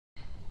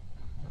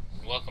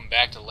welcome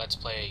back to Let's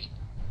Play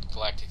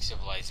Galactic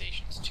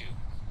Civilizations 2.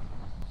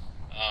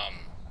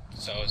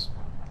 So I was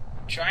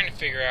trying to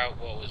figure out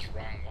what was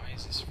wrong. Why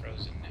is this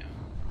frozen now?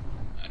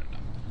 I don't know.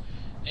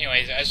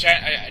 Anyways, I was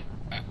trying.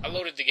 I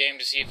loaded the game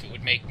to see if it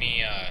would make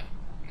me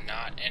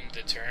not end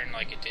the turn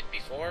like it did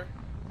before,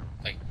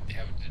 like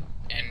have the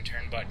end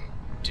turn button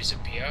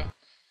disappear,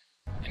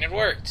 and it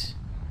worked.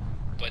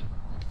 But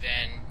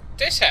then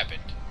this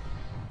happened.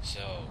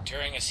 So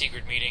during a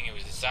secret meeting, it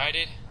was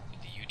decided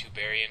that the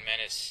YouTuberian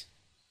menace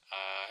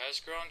has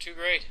grown too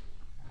great.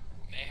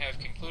 They have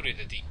concluded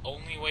that the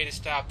only way to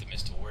stop them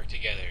is to work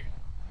together.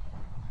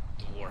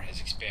 The war has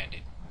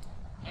expanded.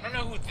 I don't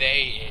know who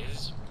they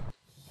is.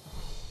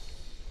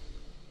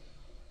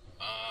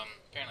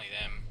 Apparently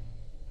them.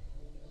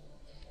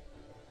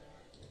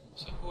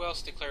 So who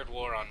else declared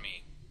war on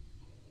me?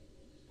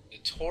 The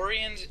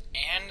Taurians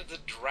and the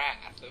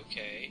Drath.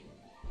 Okay.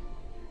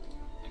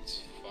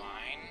 That's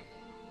fine.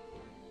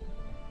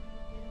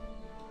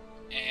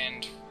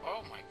 And,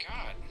 oh my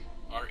god.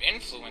 Our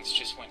influence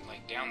just went,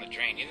 like, down the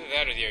drain. Either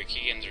that or the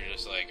Archaeans are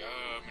just like,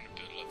 oh, I'm gonna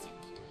build lots of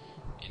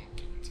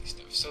influence-y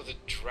stuff. So the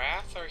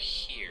Drath are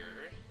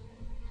here.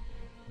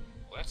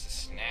 Well, that's the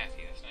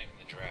Snathi. That's not even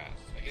the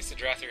Drath. I guess the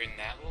Drath are in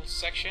that little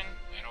section,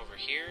 and over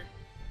here.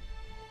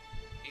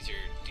 These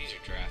are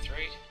Drath,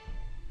 right?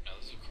 No,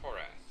 those are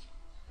Korath.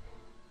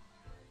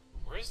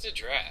 Where's the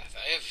Drath?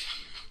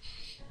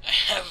 I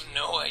have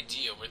no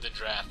idea where the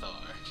Drath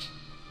are.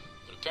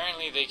 But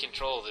apparently they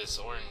control this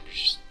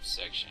orange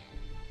section.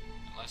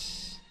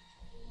 Unless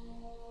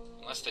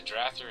the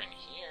Drath are in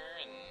here,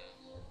 and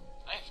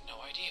I have no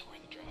idea where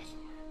the Drath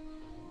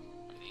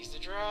are. Are these the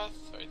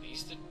Drath? Are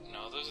these the...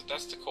 No,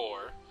 that's the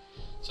core.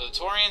 So the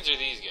Taurians are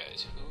these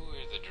guys. Who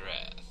are the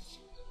Drath?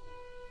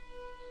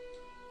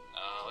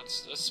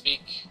 Let's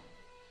speak.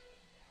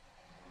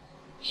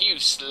 You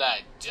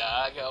sly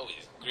dog.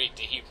 Always great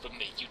to hear from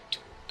the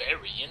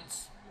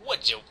YouTuberians.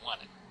 What you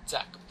want to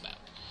talk about?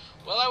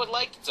 Well, I would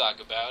like to talk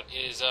about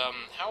is,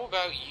 how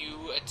about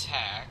you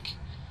attack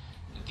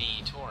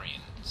the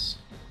Taurians?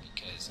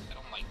 Because I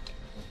don't like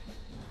them.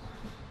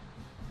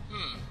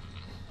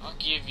 I'll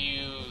give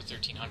you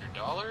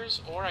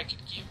 $1,300, or I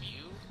could give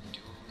you,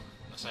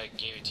 unless I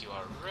gave it to you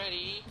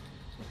already,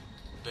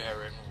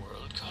 Barren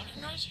World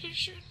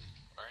Colonization,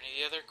 or any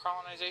of the other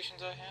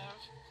colonizations I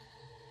have.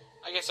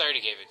 I guess I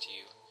already gave it to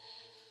you.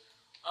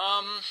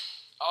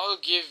 I'll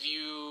give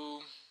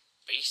you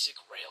basic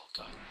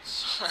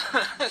railguns.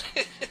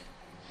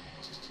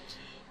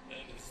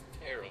 That is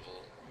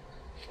terrible.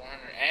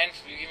 400, and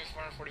you give me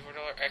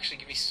 $444. Actually,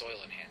 give me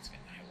soil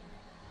enhancement.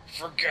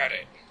 Forget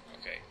it.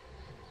 Okay,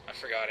 I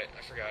forgot it.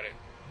 I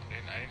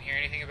didn't hear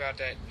anything about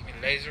that. Give me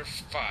laser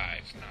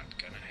 5. Not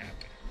gonna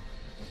happen.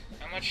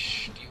 How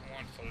much do you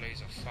want for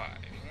laser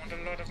 5? You want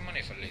a lot of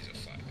money for laser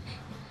 5.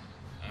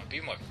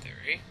 Beam weapon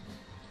theory.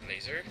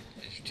 Laser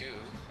 2.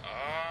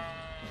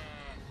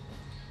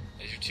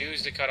 Laser 2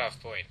 is the cutoff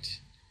point.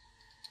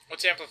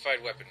 What's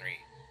amplified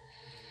weaponry?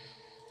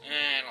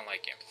 I don't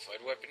like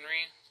amplified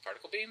weaponry.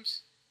 Particle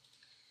beams?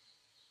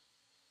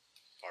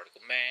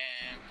 Particle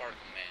man.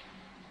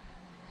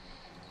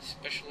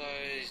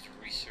 Specialized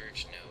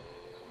research, no.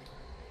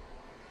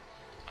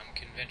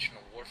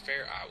 Unconventional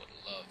warfare, I would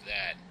love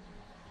that.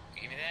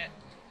 Give me that?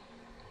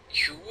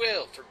 You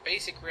will, for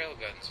basic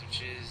railguns,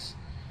 which is...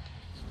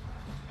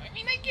 I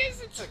mean, I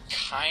guess it's a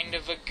kind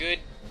of a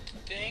good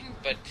thing,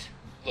 but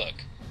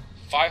look.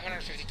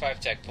 555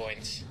 tech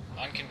points,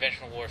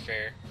 unconventional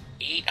warfare,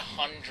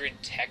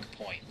 800 tech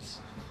points.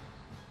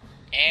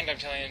 And I'm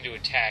telling them to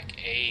attack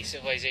a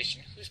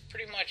civilization who's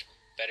pretty much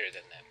better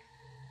than them.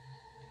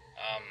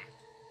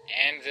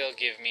 And they'll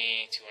give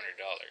me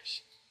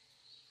 $200.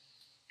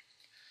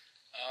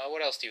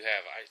 What else do you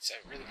have? I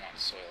really want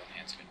soil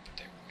enhancement, but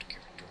they won't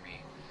give it to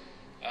me.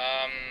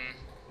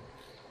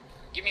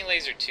 Give me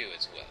laser 2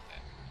 as well,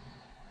 then.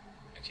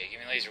 Okay, give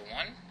me laser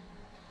 1.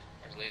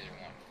 Where's laser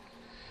 1?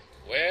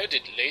 Where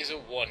did laser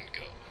 1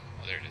 go?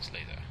 Oh, there it is,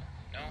 laser.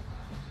 No?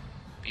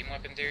 Beam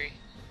weapon theory?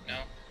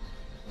 No?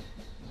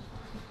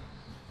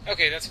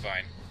 Okay, that's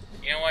fine.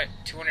 You know what?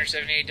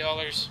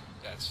 $278?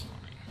 That's fine.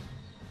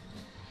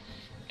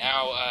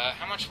 Now,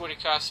 how much would it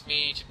cost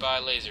me to buy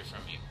laser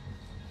from you?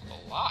 A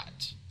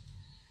lot.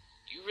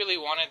 You really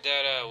wanted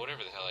that,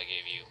 whatever the hell I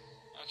gave you.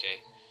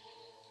 Okay.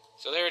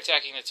 So they're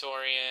attacking the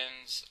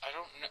Taurians. I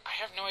don't know. I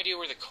have no idea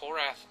where the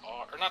Korath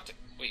are. Or not the...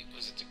 Wait,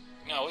 was it the...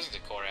 No, it wasn't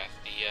the Korath.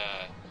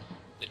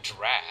 The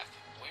Drath.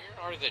 Where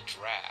are the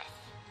Drath?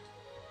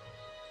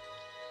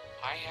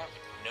 I have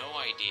no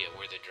idea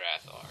where the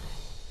Drath are.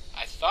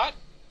 I thought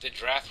the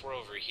Drath were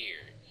over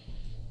here,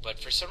 but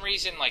for some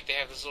reason, like, they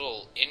have this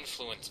little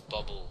influence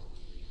bubble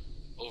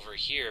over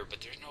here, but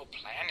there's no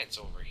planets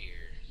over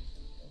here.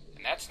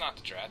 And that's not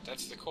the Drath,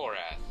 that's the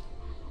Korath.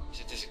 Is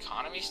it this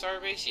economy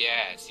starbase?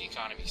 Yeah, it's the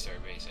economy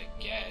starbase, I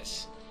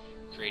guess.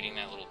 Creating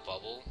that little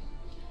bubble.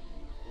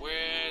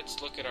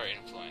 Let's look at our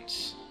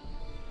influence.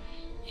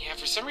 Yeah,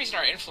 for some reason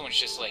our influence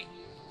just, like,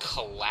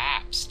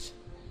 collapsed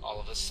all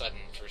of a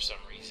sudden for some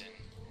reason.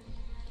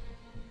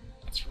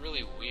 That's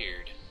really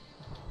weird.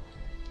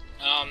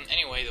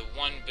 Anyway, the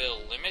 1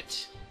 bill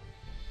limit.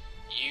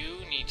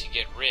 You need to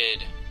get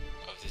rid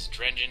of this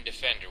Drengen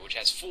Defender, which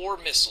has 4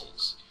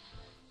 missiles.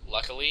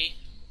 Luckily,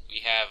 we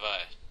have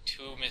a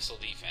 2 missile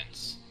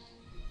defense.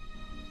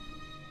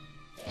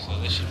 So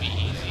this should be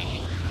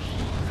easy.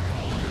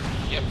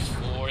 Yep,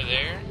 4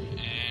 there.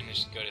 And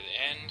just go to the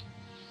end.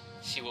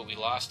 See what we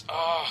lost.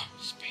 Oh,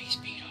 Space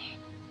Beetle.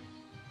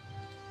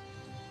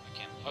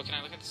 Oh, can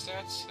I look at the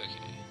stats?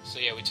 Okay. So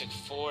yeah, we took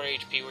 4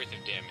 HP worth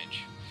of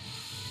damage.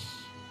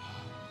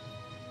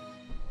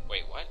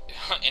 Wait, what?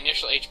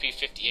 Initial HP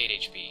 58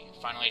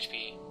 HP. Final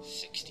HP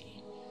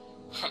 60.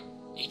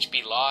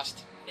 HP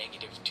lost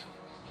 -2.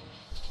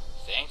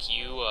 Thank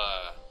you,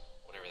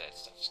 whatever that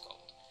stuff is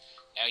called.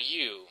 Now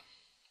you,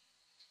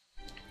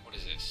 what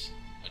is this?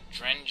 A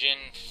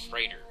Drengen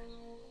Freighter.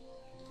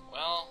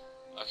 Well,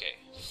 okay.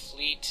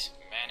 Fleet,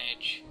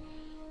 manage.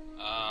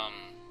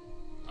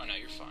 Oh no,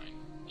 you're fine.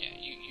 Yeah,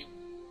 you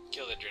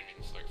kill the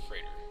Drengen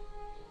Freighter.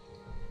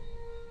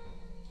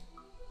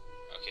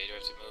 Okay, do I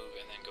have to move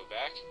and then go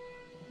back?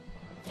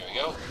 There we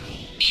go.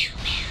 Pew,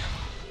 pew.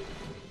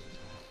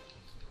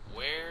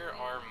 Where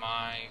are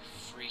my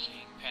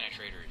freaking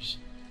penetrators?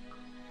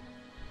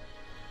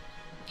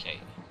 Okay,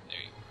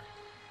 there you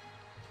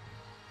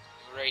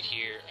are. Right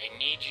here. I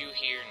need you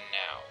here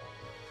now.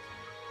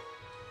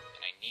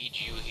 And I need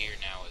you here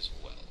now as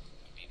well.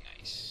 That'd be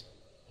nice.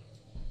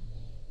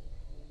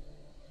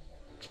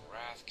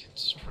 Wrath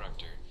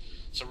Constructor.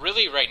 So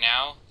really, right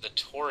now, the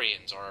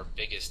Taurians are our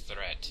biggest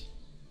threat.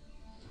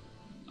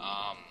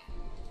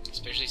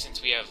 Especially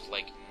since we have,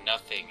 like,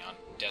 nothing on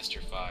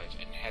Dester 5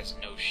 and it has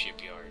no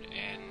shipyard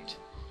and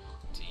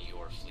to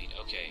your fleet.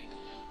 Okay.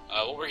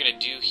 What we're going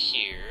to do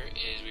here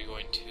is we're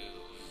going to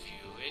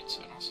view it,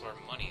 and also our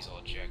money's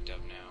all jacked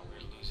up now.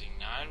 We're losing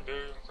 9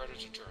 billion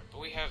credits a turn, but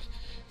we have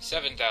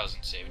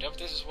 7,000 saved up.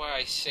 This is why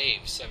I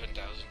saved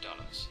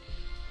 $7,000.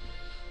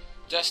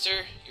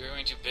 Dester, you're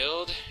going to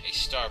build a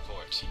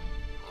starport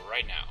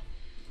right now.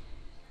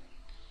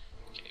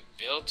 Okay,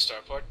 build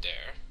starport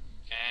there.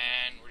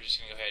 And we're just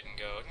going to go ahead and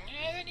go,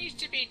 nah, that needs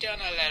to be done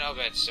a little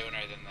bit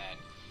sooner than that.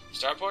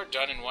 Starport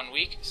done in 1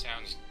 week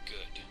sounds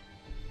good.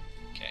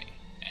 Okay,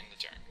 end the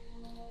turn.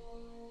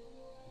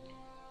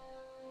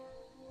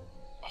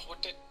 Oh,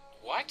 what the...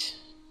 What?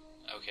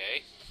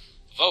 Okay.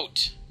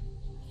 Vote.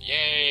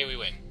 Yay, we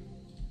win.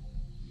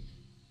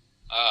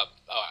 Oh,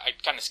 I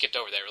kind of skipped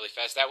over that really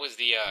fast. That was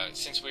the,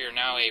 since we are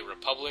now a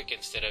republic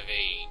instead of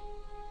a,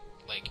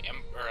 like,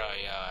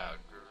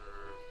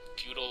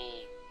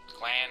 feudal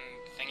clan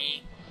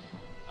thingy,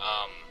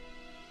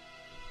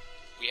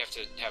 we have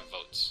to have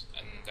votes,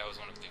 and that was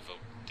one of the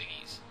vote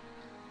thingies.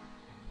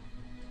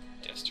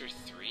 Dester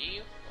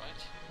 3?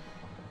 What?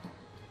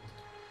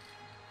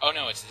 Oh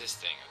no, it's this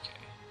thing, okay.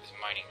 This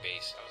mining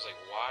base. I was like,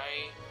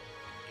 why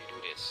do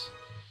you do this?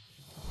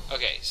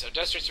 Okay, so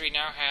Dester 3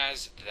 now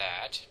has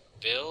that.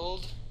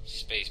 Build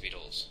Space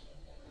Beetles.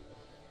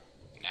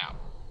 Now.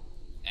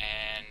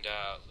 And,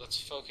 let's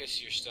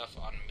focus your stuff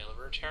on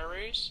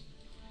militaries.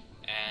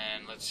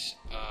 And let's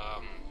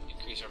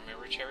increase our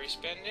military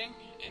spending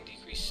and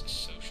decrease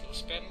social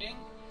spending.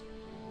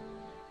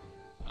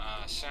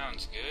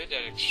 Sounds good.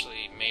 That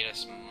actually made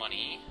us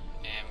money,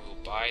 and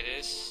we'll buy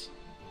this.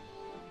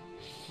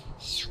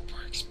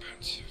 Super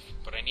expensive,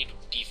 but I need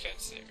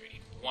defense there.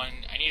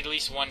 I need at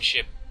least 1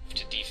 ship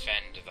to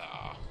defend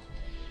the.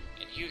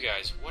 And you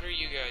guys, what are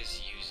you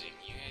guys using?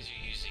 You guys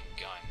are using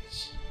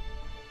guns.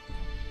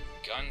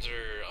 Guns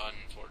are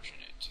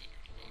unfortunate.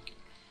 I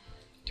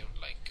don't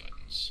like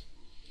guns.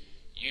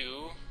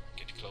 You,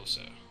 get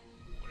closer.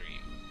 What are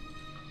you?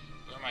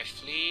 You are my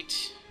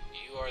fleet.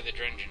 You are the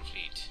Drengen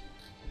fleet.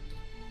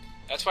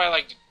 That's why I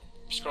like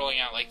scrolling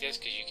out like this,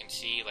 because you can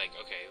see, like,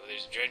 okay, well,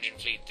 there's a Drengen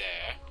fleet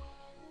there,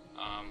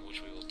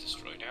 which we will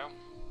destroy now.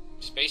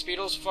 Space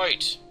Beetles,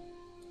 fight!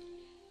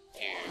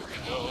 Here we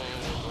go,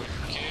 we're going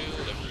to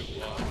kill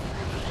everyone.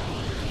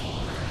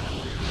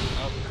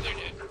 Oh, they're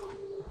dead.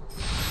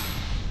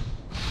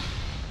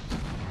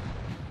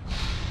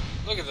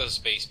 Look at those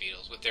Space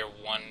Beetles with their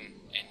 1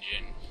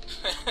 engine.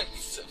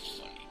 It's so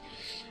funny.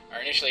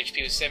 Our initial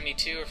HP was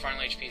 72, our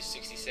final HP is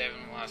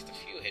 67. We lost a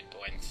few hit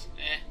points.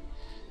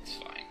 It's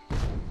fine.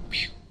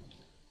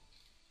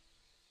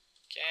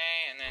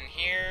 Okay, and then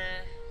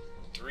here,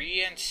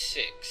 3 and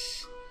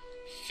 6.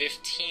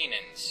 15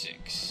 and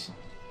 6.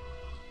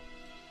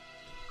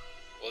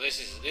 Well, this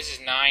is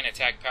 9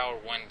 attack power,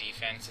 1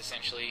 defense,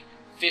 essentially.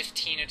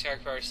 15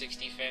 attack power, 6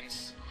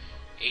 defense.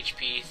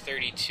 HP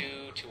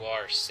 32 to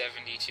our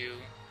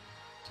 72.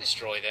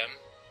 Destroy them.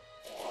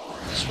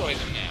 Destroy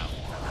them now.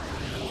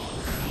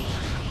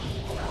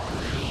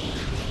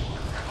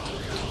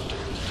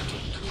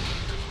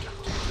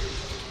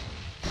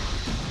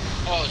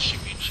 Oh,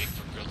 shoot me and shake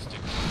for grilled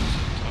stick.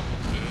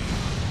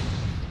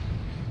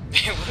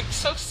 They look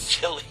so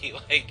silly,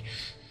 like,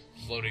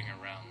 floating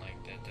around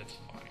like that. That's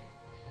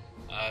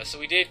fine. So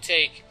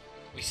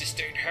we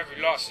sustained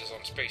heavy losses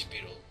on Space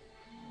Beetle.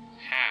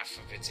 Half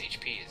of its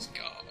HP is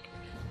gone.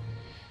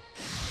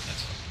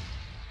 That's fine.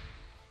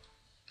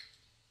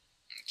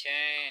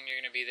 Okay, and you're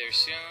gonna be there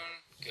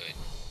soon. Good.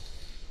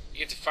 You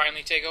get to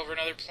finally take over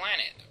another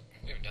planet.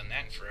 We haven't done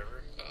that in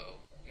forever.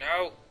 Uh-oh.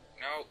 No.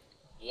 No.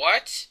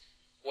 What?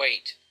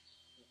 Wait.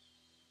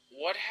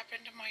 What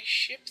happened to my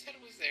ship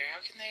that was there? How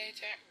can they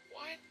attack?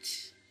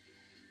 What?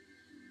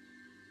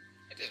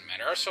 It doesn't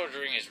matter. Our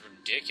soldiering is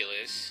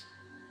ridiculous.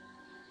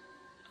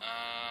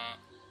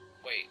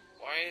 Wait.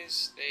 Why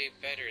is they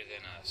better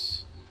than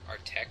us? Our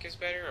tech is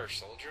better? Our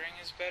soldiering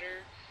is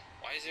better?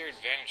 Why is their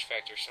advantage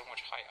factor so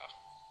much higher?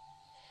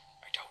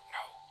 I don't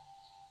know.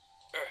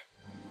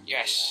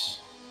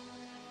 Yes.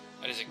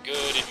 That is a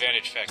good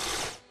advantage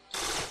factor.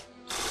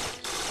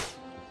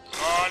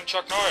 Come on,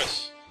 Chuck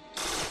Norris.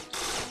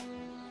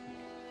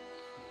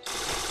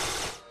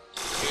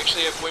 We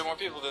actually have way more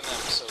people than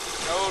them, so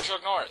no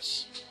Chuck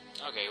Norris.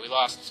 Okay, we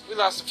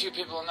lost a few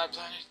people on that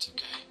planet. It's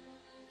okay.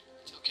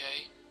 It's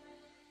okay.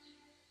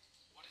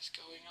 What is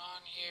going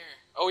on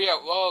here? Oh yeah,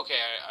 well okay,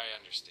 I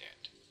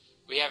understand.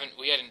 We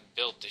hadn't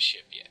built the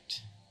ship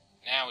yet.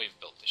 Now we've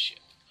built the ship.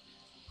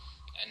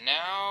 And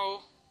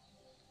now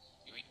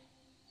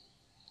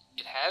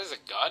it has a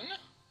gun?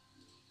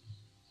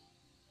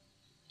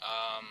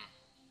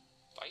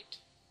 Fight?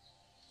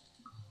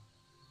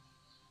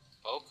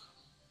 Poke?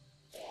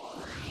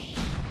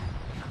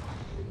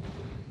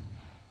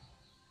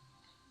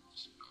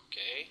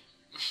 Okay.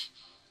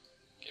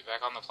 Get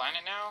back on the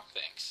planet now?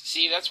 Thanks.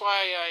 See, that's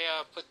why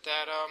I put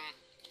that,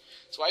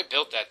 that's why I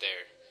built that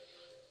there.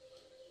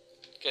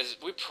 Because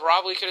we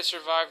probably could have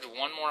survived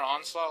one more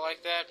onslaught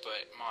like that,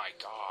 but my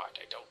god,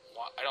 I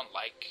don't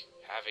like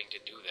having to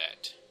do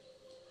that.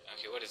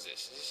 Okay, what is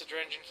this? Is this a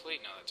Drengen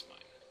fleet? No, that's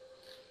mine.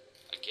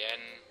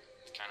 Again,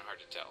 it's kind of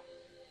hard to tell.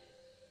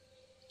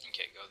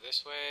 Okay, go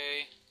this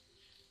way.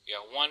 We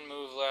got one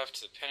move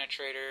left to the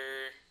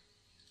penetrator.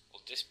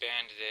 We'll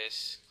disband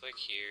this. Click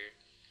here.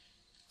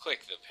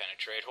 Click the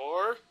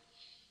penetrator.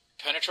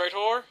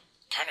 Penetrator?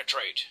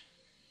 Penetrate.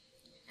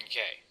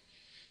 Okay.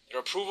 Their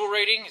approval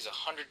rating is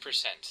 100%.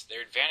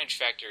 Their advantage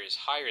factor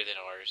is higher than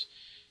ours.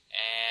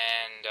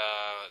 And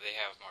they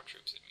have more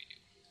troops than we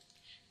do.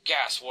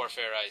 Gas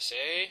warfare, I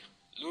say.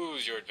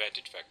 Lose your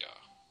advantage factor.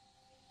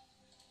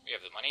 We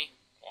have the money.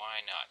 Why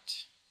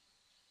not?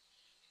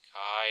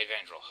 Hide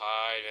Vandrel,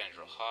 hide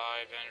Vandrel,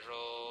 hide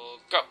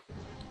Vandrel. Go!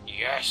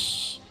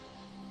 Yes!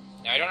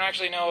 Now, I don't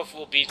actually know if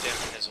we'll beat them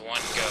in this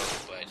one go,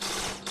 but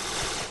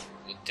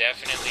we'll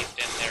definitely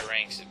thin their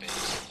ranks a bit.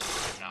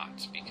 Or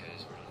not,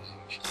 because we're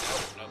losing...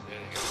 Nope, there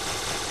they go.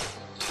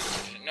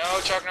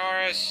 No, Chuck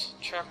Norris!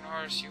 Chuck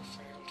Norris, you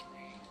failed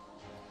me.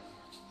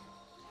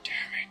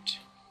 Damn it.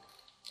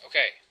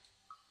 Okay.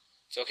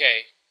 It's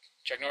okay.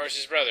 Chuck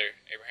Norris's brother,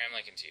 Abraham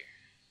Lincoln's here.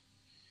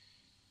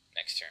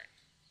 Next turn.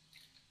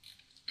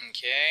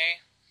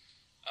 Okay.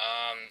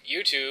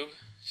 YouTube,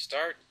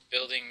 start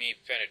building me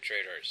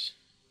penetrators.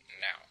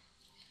 Now.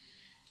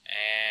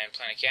 And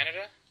Planet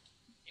Canada,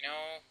 you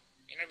know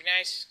it'd be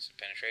nice, some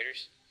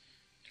penetrators.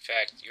 In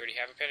fact, you already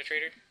have a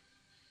penetrator.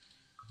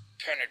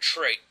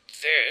 Penetrate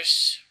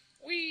this.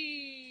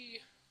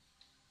 Whee!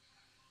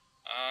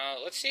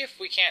 Let's see if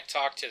we can't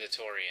talk to the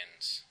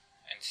Taurians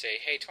and say,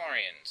 hey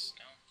Taurians.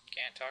 No,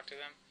 can't talk to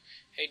them.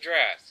 Hey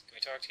Drath, can we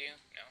talk to you?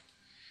 No.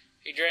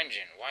 Hey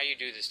Drengen, why you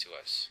do this to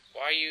us?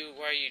 Why you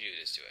do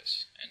this to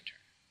us?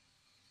 Enter.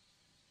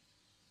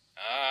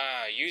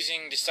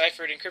 Using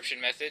deciphered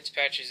encryption methods,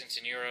 patches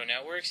into neural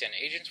networks, and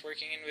agents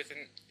working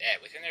within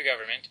their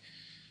government,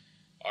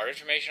 our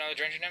information on the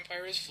Drengen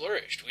Empire has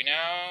flourished. We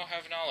now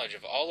have knowledge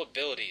of all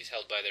abilities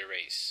held by their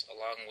race,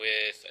 along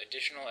with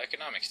additional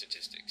economic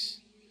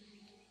statistics.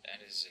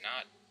 That is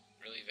not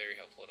really very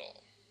helpful at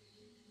all.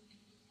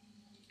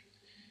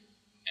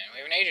 And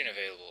we have an agent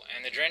available.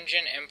 And the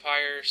Drengen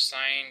Empire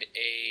signed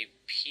a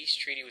peace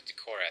treaty with the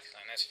Korath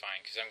clan. That's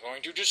fine, because I'm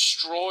going to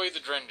destroy the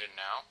Drengen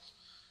now.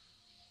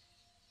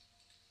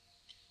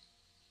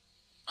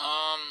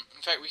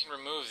 In fact, we can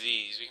remove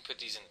these. We can put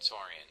these in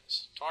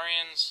Taurians.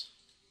 Taurians,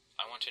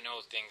 I want to know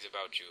things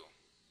about you.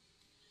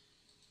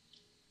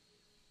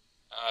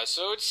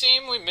 So it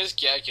seemed we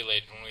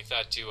miscalculated when we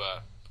thought to,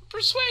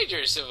 persuade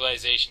your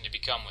civilization to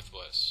become with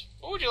us.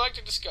 What would you like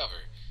to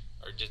discover?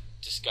 Or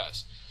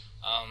discuss?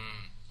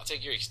 I'll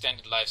take your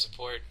extended life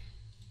support.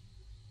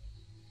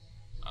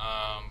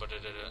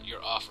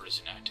 Your offer is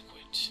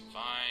inadequate.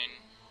 Fine.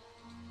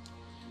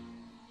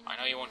 I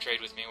know you won't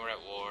trade with me. We're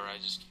at war. I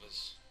just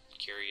was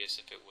curious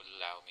if it would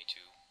allow me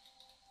to.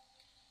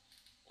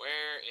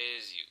 Where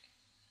is you?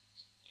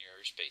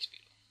 You're Space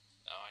Beetle.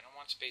 No, I don't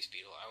want Space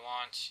Beetle. I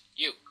want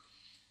you.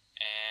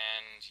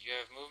 And you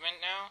have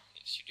movement now?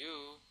 Yes, you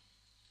do.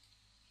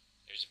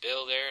 There's a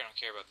bill there. I don't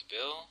care about the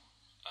bill.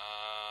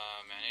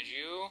 Manage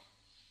you.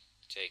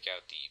 Take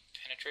out the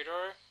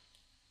penetrator.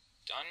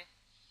 Done.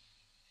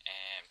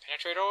 And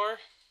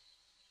penetrator.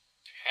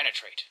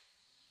 Penetrate.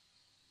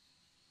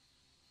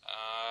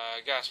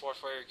 Gas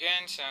warfare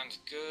again. Sounds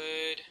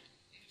good.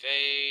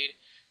 Invade.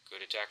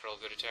 Good attack roll,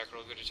 good attack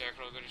roll, good attack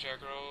roll, good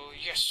attack roll.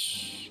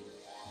 Yes!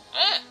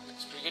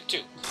 That's pretty good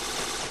too.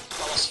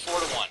 Almost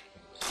 4-1.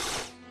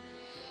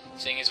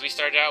 Seeing as we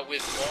started out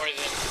with more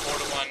than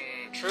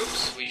 4-1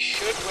 troops, we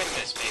should win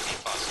this maybe,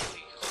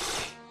 possibly,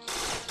 hopefully.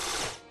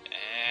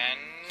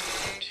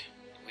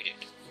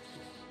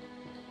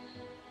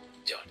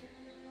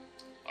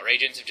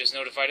 agents have just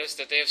notified us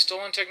that they have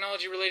stolen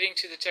technology relating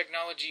to the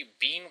technology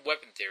beam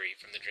weapon theory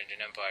from the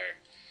Drengen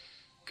Empire.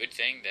 Good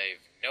thing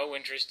they've no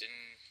interest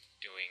in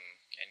doing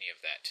any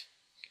of that.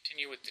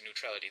 Continue with the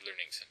neutrality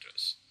learning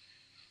centers.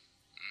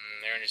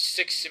 There are 6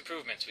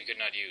 improvements we could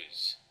not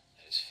use.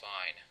 That is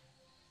fine.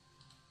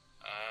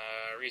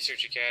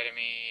 Research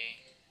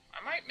Academy.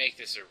 I might make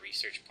this a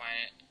research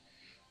planet.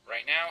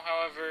 Right now,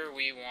 however,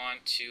 we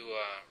want to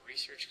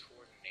Research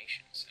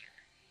Coordination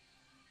Center.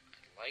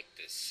 I like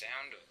the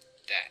sound of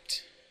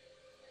that.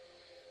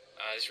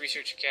 This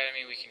Research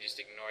Academy, we can just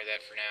ignore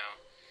that for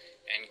now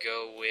and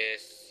go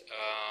with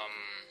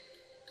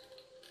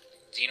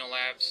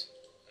Xenolabs,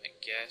 I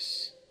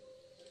guess.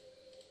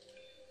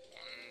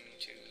 1,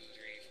 2,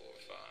 3, 4,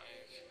 5.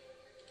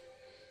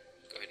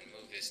 Go ahead and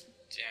move this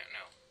down.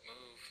 No,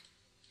 move.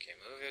 Okay,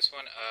 move this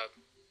one up.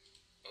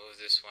 Move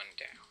this one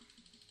down.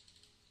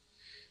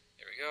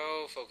 There we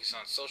go. Focus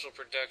on social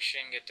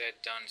production. Get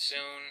that done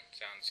soon.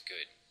 Sounds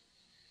good.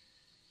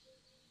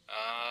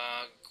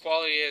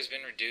 Quality has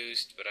been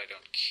reduced, but I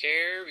don't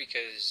care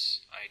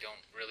because I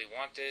don't really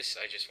want this.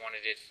 I just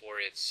wanted it for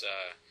its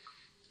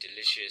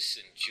delicious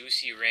and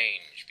juicy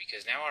range,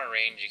 because now our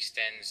range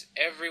extends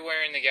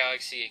everywhere in the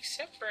galaxy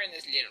except for in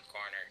this little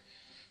corner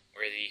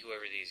where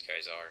whoever these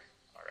guys are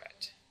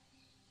at.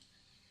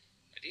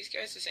 Are these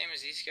guys the same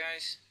as these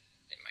guys?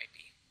 They might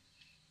be.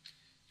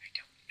 I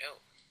don't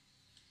know.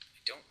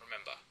 I don't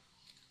remember.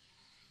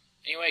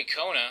 Anyway,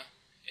 Kona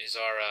is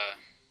our,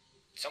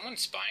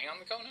 someone's spying on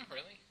the Kona,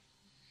 really?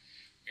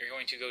 We're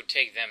going to go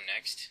take them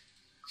next.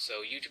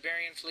 So,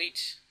 Utubarian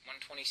Fleet,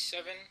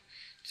 127.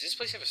 Does this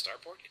place have a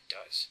starport? It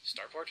does.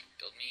 Starport,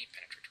 build me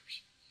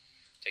penetrators.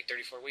 Take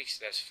 34 weeks,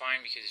 that's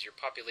fine because your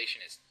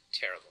population is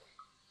terrible.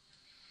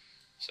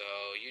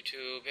 So,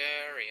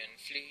 Utubarian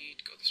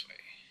Fleet, go this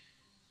way.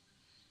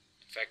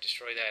 In fact,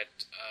 destroy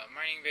that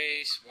mining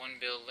base,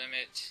 1 bill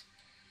limit.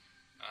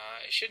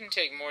 It shouldn't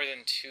take more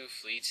than 2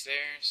 fleets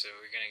there, so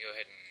we're going to go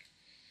ahead and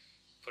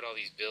put all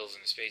these bills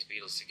and the space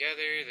beetles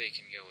together. They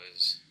can go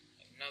as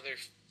another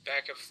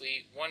backup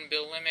fleet. 1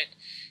 bill limit.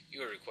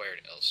 You are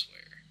required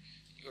elsewhere.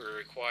 You are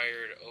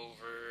required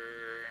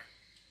over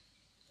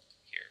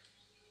here.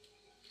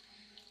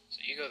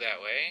 So you go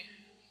that way.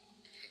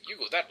 You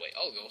go that way.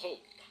 I'll go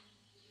home.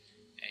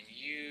 And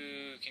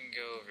you can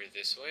go over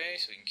this way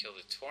so we can kill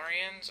the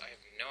Taurians. I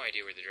have no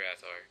idea where the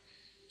Drath are.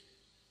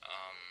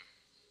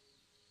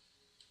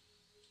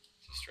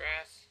 Is this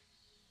Drath?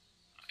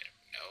 I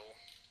don't know.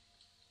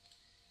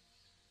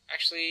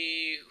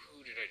 Actually,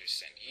 who did I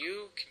just send?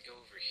 You can go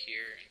over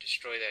here and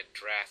destroy that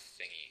Drath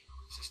thingy.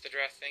 Is this the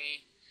Drath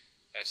thingy?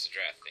 That's the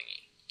Drath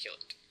thingy. Kill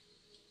it.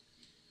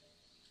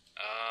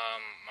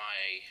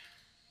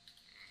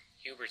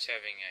 Hubert's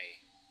having a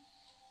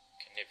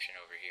conniption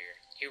over here.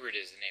 Hubert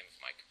is the name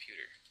of my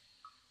computer.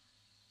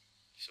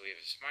 So we have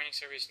a mining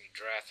service and a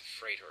Drath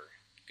freighter.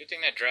 Good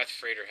thing that Drath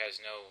freighter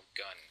has no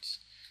guns.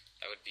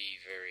 That would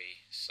be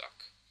very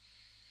suck.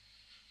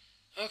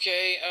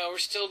 Okay,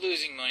 we're still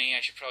losing money. I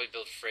should probably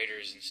build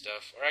freighters and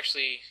stuff. Or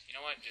actually, you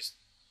know what? Just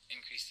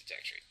increase the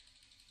tax rate.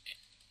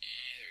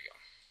 There we go.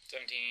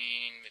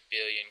 17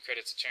 billion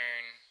credits a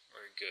turn.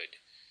 We're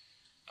good.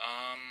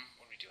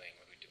 What are we doing?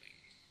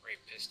 Ray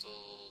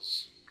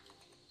pistols.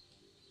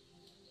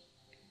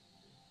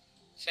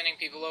 Sending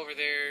people over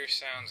there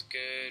sounds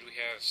good. We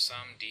have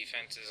some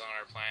defenses on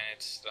our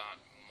planets,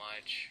 not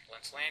much.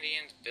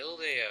 Lenslandians,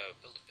 build a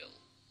bill.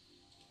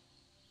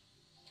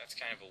 That's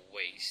kind of a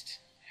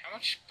waste. How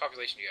much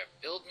population do you have?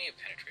 Build me a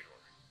penetrator.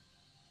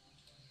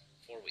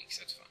 4 weeks,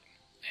 that's fine.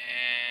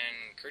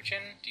 And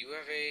Kirchen, do you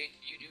have a...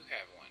 You do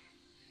have one.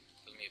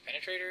 Build me a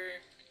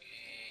penetrator,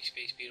 a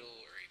space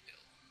beetle, or a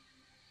bill.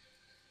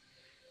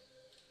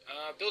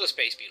 Build a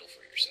space beetle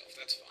for yourself,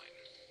 that's fine.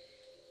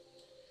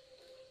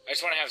 I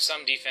just want to have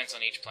some defense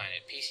on each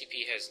planet.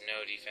 PCP has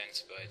no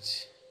defense,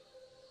 but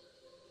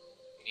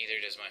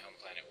neither does my home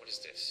planet. What is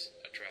this?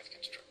 A Drath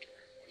constructor.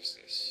 What is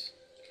this?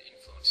 An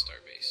influence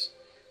starbase.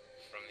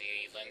 From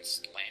the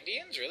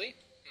Lenslandians, really?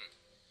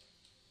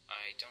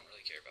 I don't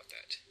really care about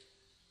that.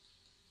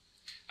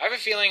 I have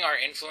a feeling our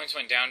influence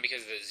went down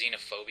because of the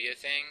xenophobia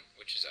thing,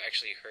 which is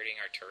actually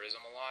hurting our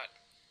tourism a lot.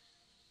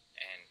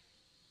 And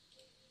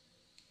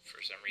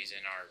for some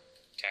reason our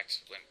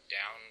tax went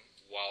down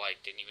while I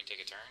didn't even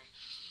take a turn.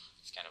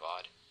 It's kind of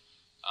odd.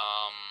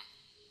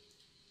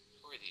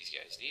 Who are these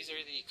guys? These are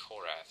the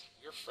Korath.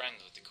 We're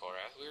friends with the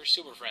Korath. We're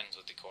super friends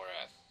with the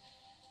Korath.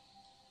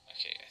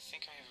 Okay, I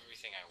think I have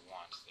everything I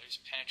want. There's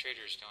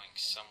penetrators going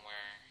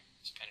somewhere.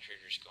 This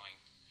penetrator's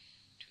going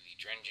to the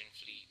Drengen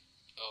fleet.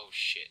 Oh,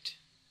 shit.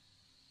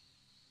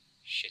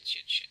 Shit.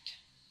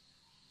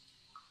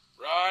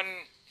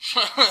 Run!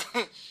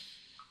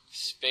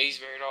 Space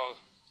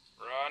Beardle.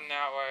 Run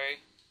that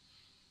way.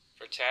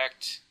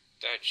 Protect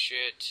that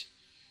shit.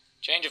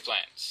 Change of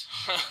plans.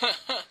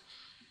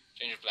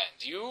 Change of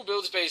plans. You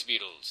build space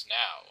beetles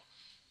now.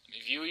 Let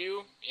me view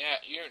you.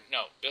 Yeah,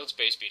 no, build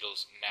space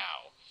beetles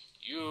now.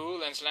 You,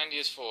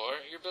 Lenslandius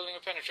 4, you're building a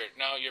penetrator.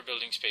 No, you're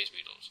building space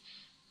beetles.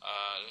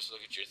 Let's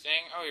look at your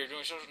thing. Oh, you're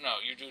doing social. No,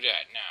 you do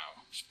that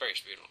now.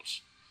 Space beetles.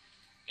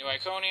 New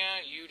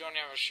Iconia, you don't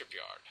have a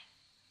shipyard.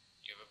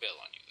 You have a bill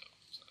on you, though,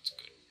 so that's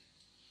good.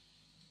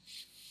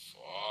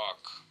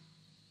 Fuck.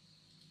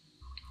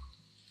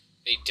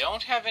 They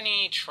don't have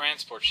any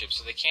transport ships,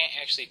 so they can't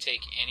actually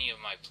take any of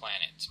my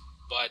planets,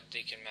 but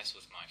they can mess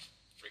with my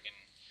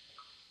friggin'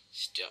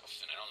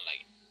 stuff, and I don't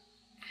like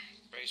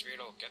it. Base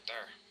Beetle, get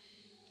there.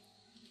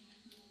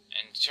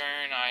 In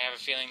turn, I have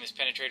a feeling this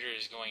penetrator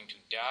is going to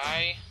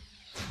die.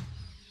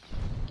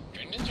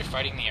 Drendens are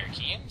fighting the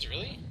Archeans?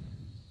 Really?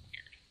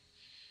 Weird.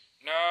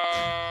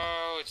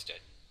 No, it's dead.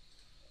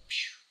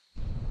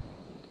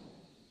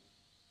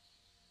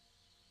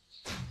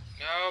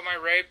 No, my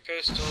ray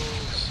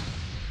pistols.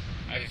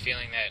 I have a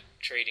feeling that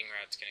trading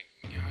route's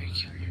gonna... No, you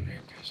killed my ray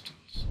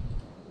pistols.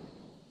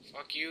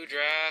 Fuck you,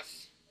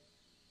 Drath.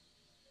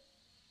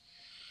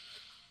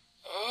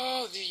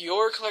 Oh, the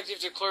Yor Collective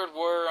declared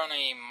war on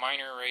a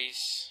minor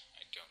race.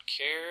 I don't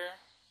care.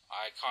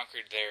 I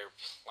conquered their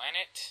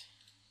planet.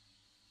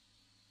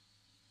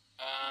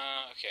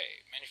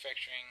 Okay,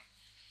 manufacturing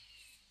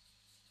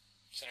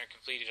center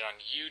completed on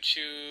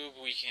YouTube.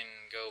 We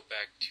can go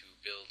back to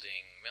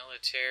building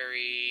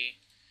military.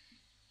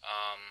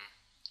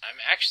 I'm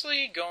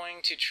actually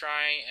going to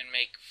try and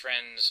make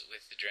friends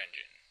with the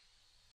Drengen.